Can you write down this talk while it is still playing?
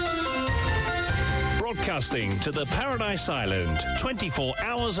Broadcasting to the Paradise Island 24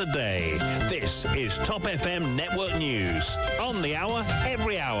 hours a day. This is Top FM Network News. On the hour,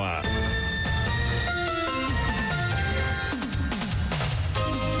 every hour.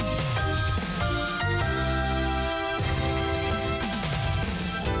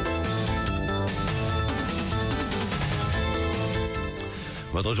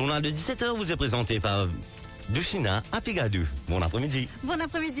 Votre journal de 17h vous est présenté par Dushina Apigadou. Bon après-midi. Bon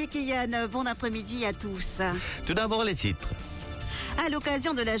après-midi Kiyan, bon après-midi à tous. Tout d'abord les titres. À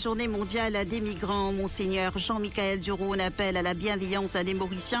l'occasion de la journée mondiale des migrants, Monseigneur Jean-Michel Duron appelle à la bienveillance des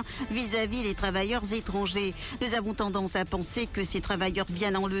Mauriciens vis-à-vis des travailleurs étrangers. Nous avons tendance à penser que ces travailleurs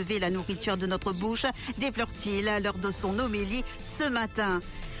viennent enlever la nourriture de notre bouche, déplore-t-il lors de son homélie ce matin.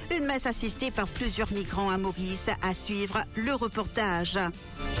 Une messe assistée par plusieurs migrants à Maurice. À suivre le reportage.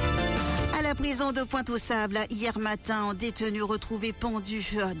 À la prison de Pointe-aux-Sables, hier matin, un détenu retrouvé pendu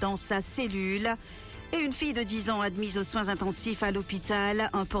dans sa cellule. Et une fille de 10 ans admise aux soins intensifs à l'hôpital.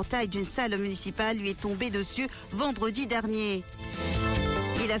 Un portail d'une salle municipale lui est tombé dessus vendredi dernier.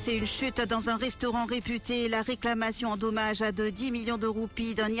 Il a fait une chute dans un restaurant réputé. La réclamation en dommages de 10 millions de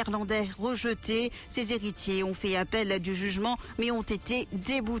roupies d'un Irlandais rejetée. Ses héritiers ont fait appel du jugement mais ont été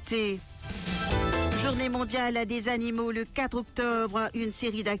déboutés. Journée mondiale des animaux le 4 octobre. Une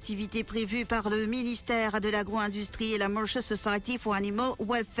série d'activités prévues par le ministère de l'Agro-Industrie et la Mauritius Society for Animal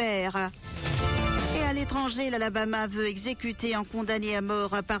Welfare. Et à l'étranger, l'Alabama veut exécuter un condamné à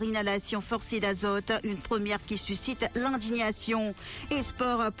mort par inhalation forcée d'azote, une première qui suscite l'indignation. Et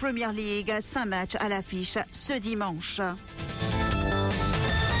sport Premier League, 5 matchs à l'affiche ce dimanche.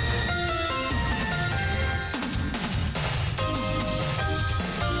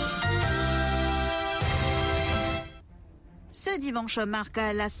 Ce dimanche marque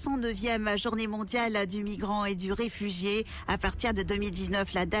la 109e journée mondiale du migrant et du réfugié. À partir de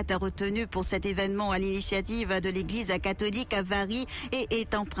 2019, la date retenue pour cet événement à l'initiative de l'Église catholique varie et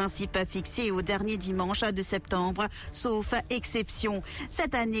est en principe fixée au dernier dimanche de septembre, sauf exception.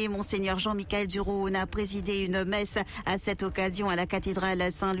 Cette année, Monseigneur Jean-Michel Duron a présidé une messe à cette occasion à la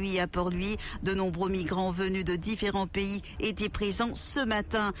cathédrale Saint-Louis à Port-Louis. De nombreux migrants venus de différents pays étaient présents ce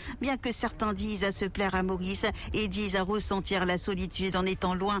matin. Bien que certains disent à se plaire à Maurice et disent à ressentir la solitude en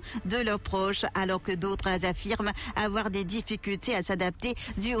étant loin de leurs proches, alors que d'autres affirment avoir des difficultés à s'adapter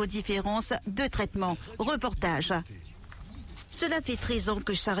dues aux différences de traitement. Reportage. Cela fait 13 ans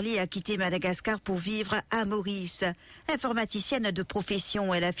que Charlie a quitté Madagascar pour vivre à Maurice. Informaticienne de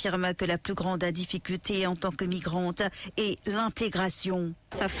profession, elle affirme que la plus grande difficulté en tant que migrante est l'intégration.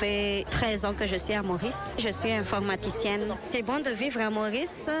 Ça fait 13 ans que je suis à Maurice. Je suis informaticienne. C'est bon de vivre à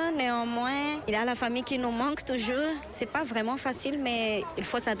Maurice. Néanmoins, il y a la famille qui nous manque toujours. C'est pas vraiment facile, mais il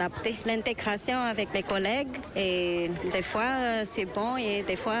faut s'adapter. L'intégration avec les collègues, et des fois c'est bon et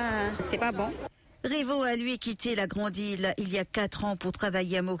des fois c'est pas bon. Rivo a lui quitté la grande île il y a 4 ans pour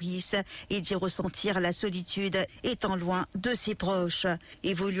travailler à Maurice et d'y ressentir la solitude étant loin de ses proches.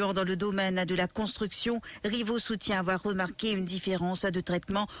 Évoluant dans le domaine de la construction, Rivo soutient avoir remarqué une différence de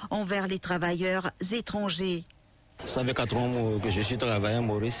traitement envers les travailleurs étrangers. Ça fait 4 ans que je suis travaillé à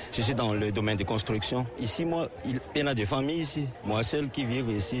Maurice. Je suis dans le domaine de construction. Ici, moi, il y a des familles ici. Moi, seul qui vis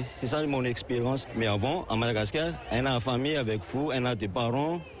ici. C'est ça mon expérience. Mais avant, en Madagascar, on a une famille avec vous, on a des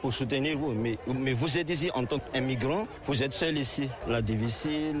parents pour soutenir vous. Mais vous êtes ici en tant qu'immigrant, vous êtes seul ici. La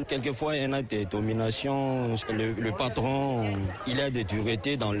difficile, quelquefois, on a des dominations. Le patron, il a des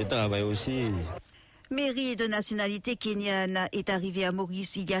duretés dans le travail aussi. Mary, de nationalité kenyane, est arrivée à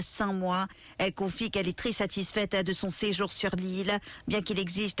Maurice il y a 5 mois. Elle confie qu'elle est très satisfaite de son séjour sur l'île. Bien qu'il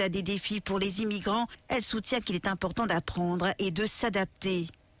existe des défis pour les immigrants, elle soutient qu'il est important d'apprendre et de s'adapter.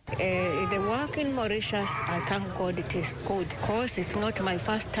 The work in Mauritius, I thank God it is good because it's not my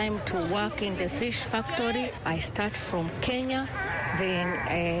first time to work in the fish factory. I start from Kenya, then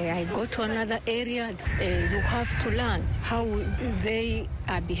I go to another area. You have to learn how they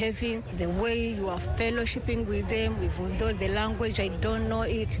are behaving, the way you are fellowshipping with them, even though the language I don't know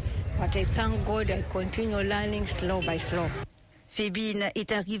it, but I thank God I continue learning slow by slow. Fébine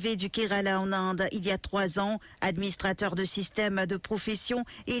est arrivé du Kerala en Inde il y a 3 ans, administrateur de système de profession,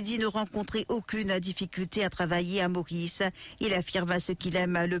 et dit ne rencontrer aucune difficulté à travailler à Maurice. Il affirme ce qu'il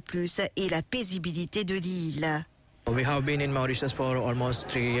aime le plus et la paisibilité de l'île. We have been in Mauritius for almost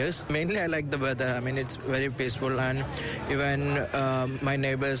 3 years. Mainly I like the weather. I mean, it's very peaceful, and even my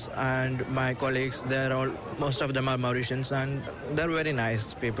neighbors and my colleagues, most of them are Mauritians, and they're very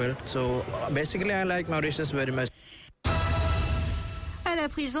nice people. So basically I like Mauritius very much. À À la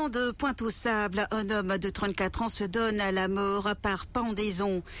prison de Pointe-aux-Sables, un homme de 34 ans se donne à la mort par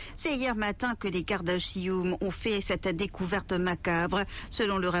pendaison. C'est hier matin que les gardes Chioum ont fait cette découverte macabre.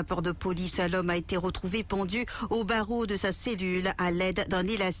 Selon le rapport de police, l'homme a été retrouvé pendu au barreau de sa cellule à l'aide d'un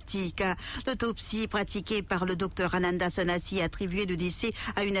élastique. L'autopsie pratiquée par le docteur Ananda Sonassi a attribué le décès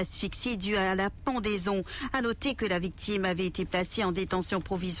à une asphyxie due à la pendaison. À noter que la victime avait été placée en détention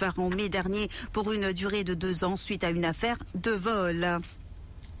provisoire en mai dernier pour une durée de 2 ans suite à une affaire de vol.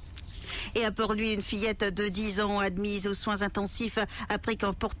 Et à Port-Louis, une fillette de 10 ans admise aux soins intensifs après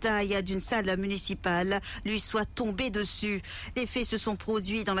qu'un portail d'une salle municipale lui soit tombé dessus. Les faits se sont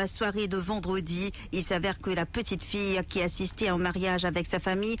produits dans la soirée de vendredi. Il s'avère que la petite fille qui assistait à un mariage avec sa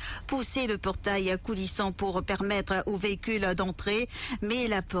famille poussait le portail coulissant pour permettre au véhicule d'entrer. Mais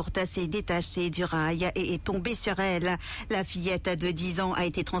la porte s'est détachée du rail et est tombée sur elle. La fillette de 10 ans a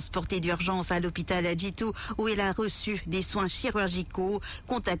été transportée d'urgence à l'hôpital Djitou où elle a reçu des soins chirurgicaux.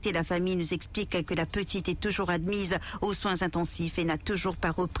 Contactée, la famille nous explique que la petite est toujours admise aux soins intensifs et n'a toujours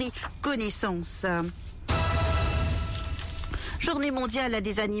pas repris connaissance. Journée mondiale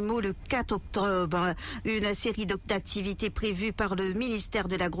des animaux le 4 octobre. Une série d'activités prévues par le ministère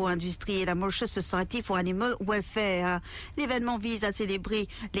de l'Agro-Industrie et la Mauritius Society for Animal Welfare. L'événement vise à célébrer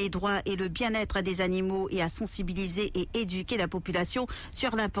les droits et le bien-être des animaux et à sensibiliser et éduquer la population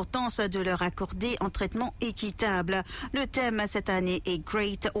sur l'importance de leur accorder un traitement équitable. Le thème cette année est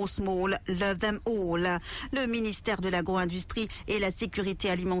Great or Small, Love Them All. Le ministère de l'Agro-Industrie et la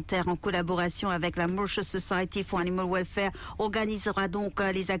Sécurité alimentaire en collaboration avec la Mauritius Society for Animal Welfare organisera donc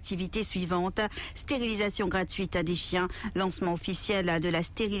les activités suivantes. Stérilisation gratuite des chiens, lancement officiel de la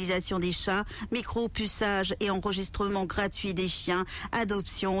stérilisation des chats, micro-puçage et enregistrement gratuit des chiens,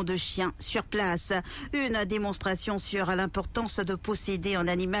 adoption de chiens sur place. Une démonstration sur l'importance de posséder un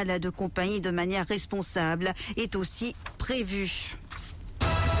animal de compagnie de manière responsable est aussi prévue.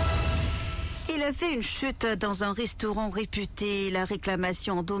 Il a fait une chute dans un restaurant réputé. La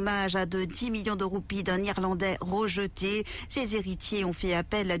réclamation en dommages de 10 millions de roupies d'un Irlandais rejetée. Ses héritiers ont fait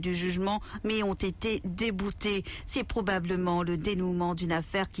appel du jugement mais ont été déboutés. C'est probablement le dénouement d'une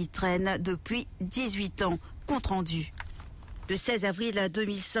affaire qui traîne depuis 18 ans. Compte rendu. Le 16 avril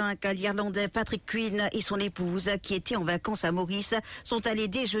 2005, l'Irlandais Patrick Quinn et son épouse, qui étaient en vacances à Maurice, sont allés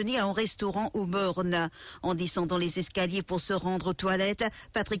déjeuner à un restaurant au Morne. En descendant les escaliers pour se rendre aux toilettes,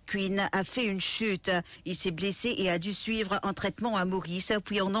 Patrick Quinn a fait une chute. Il s'est blessé et a dû suivre un traitement à Maurice,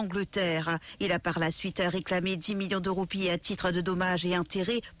 puis en Angleterre. Il a par la suite réclamé 10 millions de roupies à titre de dommages et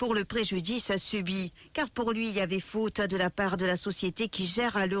intérêts pour le préjudice subi. Car pour lui, il y avait faute de la part de la société qui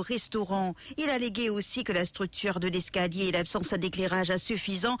gère le restaurant. Il a allégué aussi que la structure de l'escalier et l'absence d'éclairage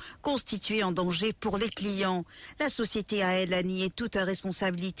suffisant constituait un danger pour les clients. La société a, elle, nié toute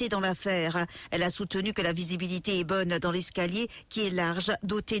responsabilité dans l'affaire. Elle a soutenu que la visibilité est bonne dans l'escalier qui est large,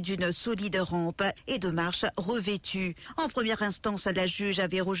 doté d'une solide rampe et de marches revêtues. En première instance, la juge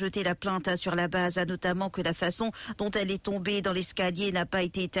avait rejeté la plainte sur la base notamment que la façon dont elle est tombée dans l'escalier n'a pas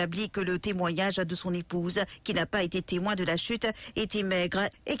été établie, que le témoignage de son épouse, qui n'a pas été témoin de la chute, était maigre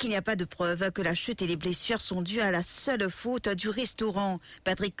et qu'il n'y a pas de preuve que la chute et les blessures sont dues à la seule faute du restaurant.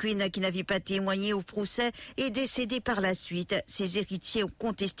 Patrick Quinn, qui n'avait pas témoigné au procès, est décédé par la suite. Ses héritiers ont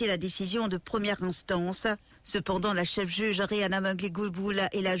contesté la décision de première instance. Cependant, la chef-juge Rihanna Mungley-Goulboul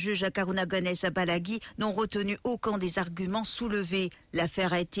et la juge Karuna Ganes Balaghi n'ont retenu aucun des arguments soulevés.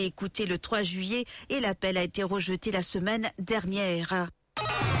 L'affaire a été écoutée le 3 juillet et l'appel a été rejeté la semaine dernière.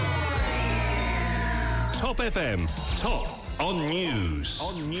 Top FM, top on news.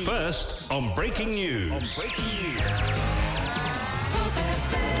 First on breaking news. Top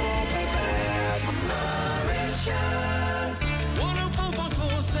FM, Mauritius.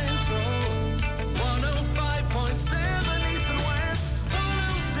 104.4 Central, 105.7 East and West,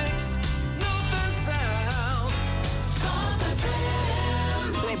 106 North and South. Top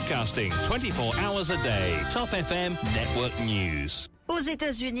FM. Broadcasting 24 hours a day. Top FM Network News. Aux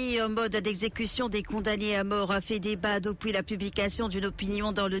États-Unis, un mode d'exécution des condamnés à mort a fait débat depuis la publication d'une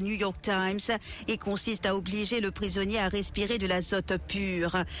opinion dans le New York Times et consiste à obliger le prisonnier à respirer de l'azote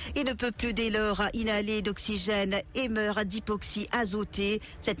pur. Il ne peut plus dès lors inhaler d'oxygène et meurt d'hypoxie azotée.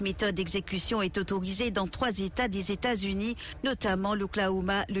 Cette méthode d'exécution est autorisée dans 3 États des États-Unis, notamment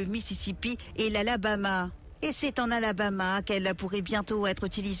l'Oklahoma, le Mississippi et l'Alabama. Et c'est en Alabama qu'elle pourrait bientôt être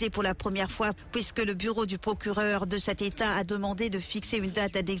utilisée pour la première fois, puisque le bureau du procureur de cet État a demandé de fixer une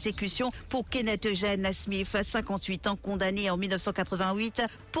date d'exécution pour Kenneth Eugene Smith, 58 ans, condamné en 1988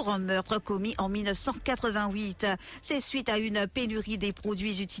 pour un meurtre commis en 1988. C'est suite à une pénurie des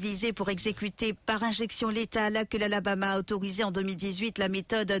produits utilisés pour exécuter par injection létale que l'Alabama a autorisé en 2018 la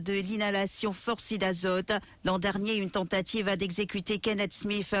méthode de l'inhalation forcée d'azote. L'an dernier, une tentative d'exécuter Kenneth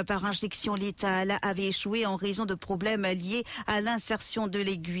Smith par injection létale avait échoué en raison de problèmes liés à l'insertion de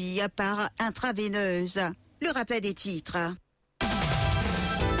l'aiguille par intraveineuse. Le rappel des titres.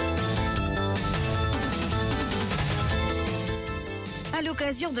 À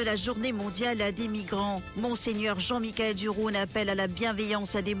l'occasion de la journée mondiale des migrants, Monseigneur Jean-Michel Duron appelle à la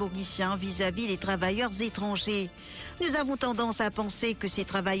bienveillance des Mauriciens vis-à-vis des travailleurs étrangers. Nous avons tendance à penser que ces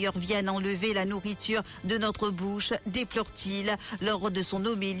travailleurs viennent enlever la nourriture de notre bouche, déplore-t-il lors de son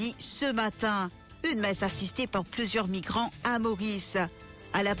homélie ce matin. Une messe assistée par plusieurs migrants à Maurice.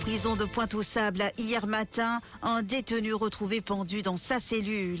 À la prison de Pointe-aux-Sables, hier matin, un détenu retrouvé pendu dans sa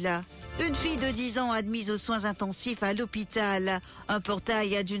cellule. Une fille de 10 ans admise aux soins intensifs à l'hôpital. Un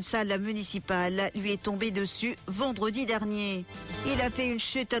portail d'une salle municipale lui est tombé dessus vendredi dernier. Il a fait une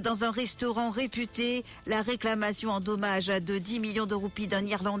chute dans un restaurant réputé. La réclamation en dommages de 10 millions de roupies d'un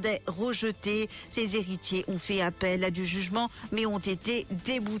Irlandais rejetée. Ses héritiers ont fait appel du jugement mais ont été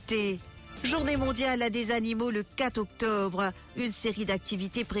déboutés. Journée mondiale des animaux le 4 octobre. Une série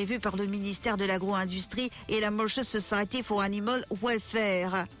d'activités prévues par le ministère de l'Agro-Industrie et la Mauritius Society for Animal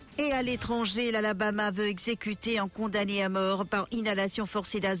Welfare. Et à l'étranger, l'Alabama veut exécuter un condamné à mort par inhalation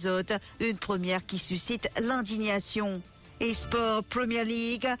forcée d'azote, une première qui suscite l'indignation. Et Sport Premier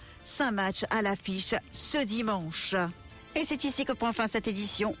League, 5 matchs à l'affiche ce dimanche. Et c'est ici que prend fin cette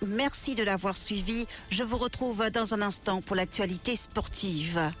édition. Merci de l'avoir suivi. Je vous retrouve dans un instant pour l'actualité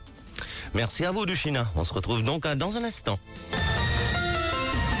sportive. Merci à vous, Dushina. On se retrouve donc dans un instant.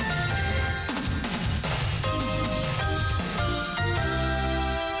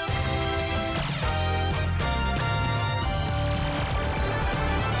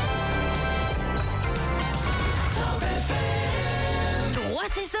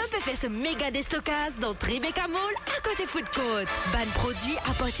 Fait ce méga déstockage dans Tribeca Mall à côté Food Court. Ban produit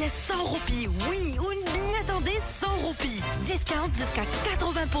à partir 100 roupies. Oui, ou n'y attendez 100 roupies. Discount jusqu'à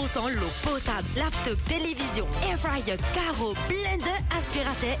 80%. L'eau potable, laptop, télévision, air fryer, carreau, blender,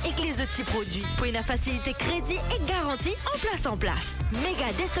 aspirateur et les autres petits produits. Pour une facilité crédit et garantie en place.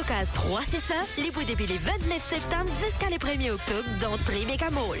 Méga déstockage 361, libre depuis les 29 septembre jusqu'à les 1er octobre dans Tribeca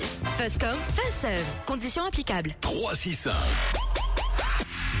Mall. First come, first serve. Conditions applicables. 365.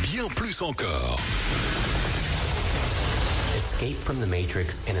 Bien plus encore. Escape from the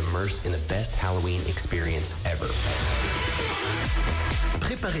Matrix and immerse in the best Halloween experience ever.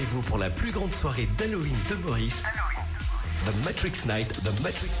 Préparez-vous pour la plus grande soirée d'Halloween de Maurice. The Matrix Night,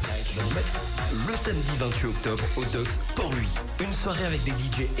 le samedi 28 octobre au Docks Port-Louis. Une soirée avec des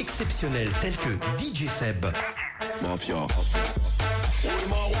DJ exceptionnels tels que DJ Seb, Mafia,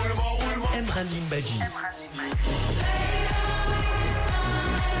 Emran Limbaji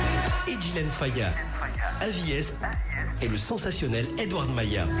et Gillen Faya, Avies et le sensationnel Edward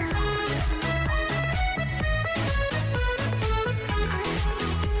Maya.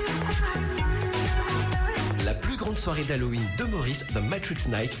 La plus grande soirée d'Halloween de Maurice, The Matrix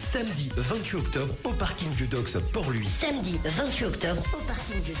Night, samedi 28 octobre au parking du Docks Port-Louis. Samedi 28 octobre au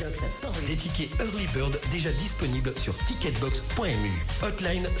parking du Docks Port-Louis. Des tickets Early Bird déjà disponibles sur ticketbox.mu.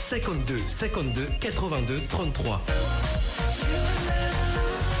 Hotline 52 52 82 33.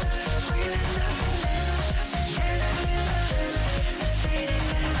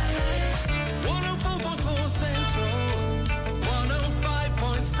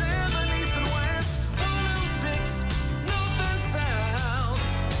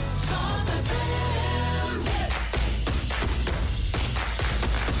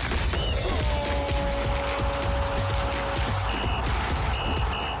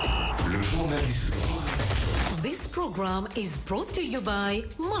 This program is brought to you by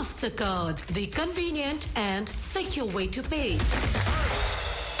MasterCard, the convenient and secure way to pay.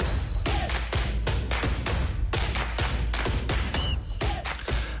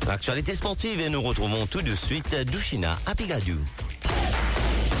 L'actualité sportive et nous retrouvons tout de suite Dushina à Pigadou.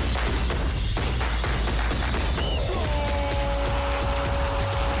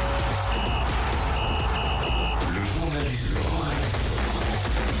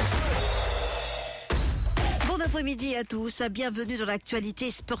 après-midi à tous, bienvenue dans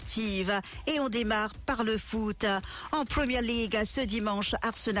l'actualité sportive. Et on démarre par le foot. En Premier League, ce dimanche,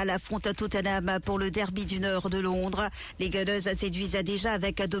 Arsenal affronte Tottenham pour le derby du nord de Londres. Les Gunners séduisent déjà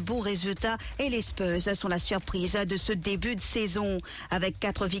avec de bons résultats et les Spurs sont la surprise de ce début de saison. Avec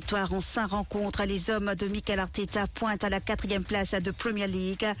 4 victoires en 5 rencontres, les hommes de Mikel Arteta pointent à la 4e place de Premier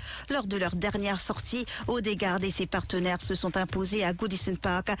League. Lors de leur dernière sortie, Odegaard et ses partenaires se sont imposés à Goodison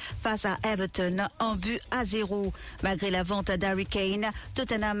Park face à Everton en but à 0. Malgré la vente d'Harry Kane,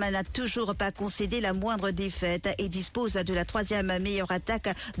 Tottenham n'a toujours pas concédé la moindre défaite et dispose de la 3e meilleure attaque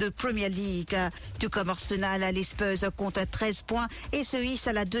de Premier League. Tout comme Arsenal, les Spurs comptent 13 points et se hissent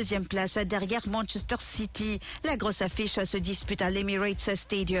à la 2e place derrière Manchester City. La grosse affiche se dispute à l'Emirates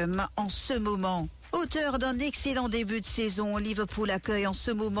Stadium en ce moment. Auteur d'un excellent début de saison, Liverpool accueille en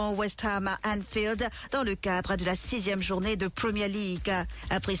ce moment West Ham à Anfield dans le cadre de la 6e journée de Premier League.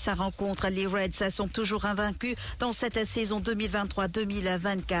 Après 5 rencontres, les Reds sont toujours invaincus dans cette saison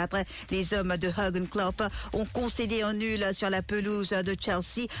 2023-2024. Les hommes de Jürgen Klopp ont concédé un nul sur la pelouse de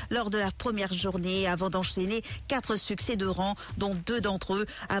Chelsea lors de la première journée avant d'enchaîner 4 succès de rang, dont 2 d'entre eux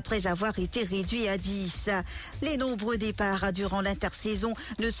après avoir été réduits à 10. Les nombreux départs durant l'intersaison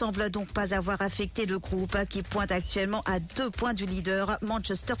ne semblent donc pas avoir affecté le groupe qui pointe actuellement à 2 points du leader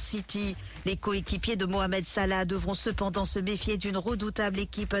Manchester City. Les coéquipiers de Mohamed Salah devront cependant se méfier d'une redoutable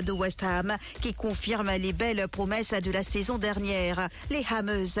équipe de West Ham qui confirme les belles promesses de la saison dernière. Les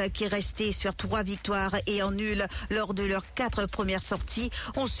Hammers, qui restaient sur 3 victoires et en nul lors de leurs 4 premières sorties,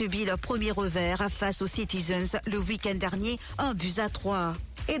 ont subi leur premier revers face aux Citizens le week-end dernier, 1-3.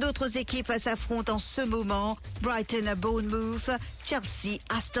 Et d'autres équipes s'affrontent en ce moment. Brighton, Bournemouth, Chelsea,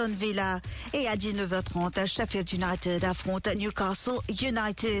 Aston Villa. Et à 19h30, Sheffield United affronte Newcastle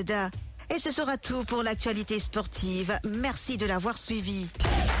United. Et ce sera tout pour l'actualité sportive. Merci de l'avoir suivi.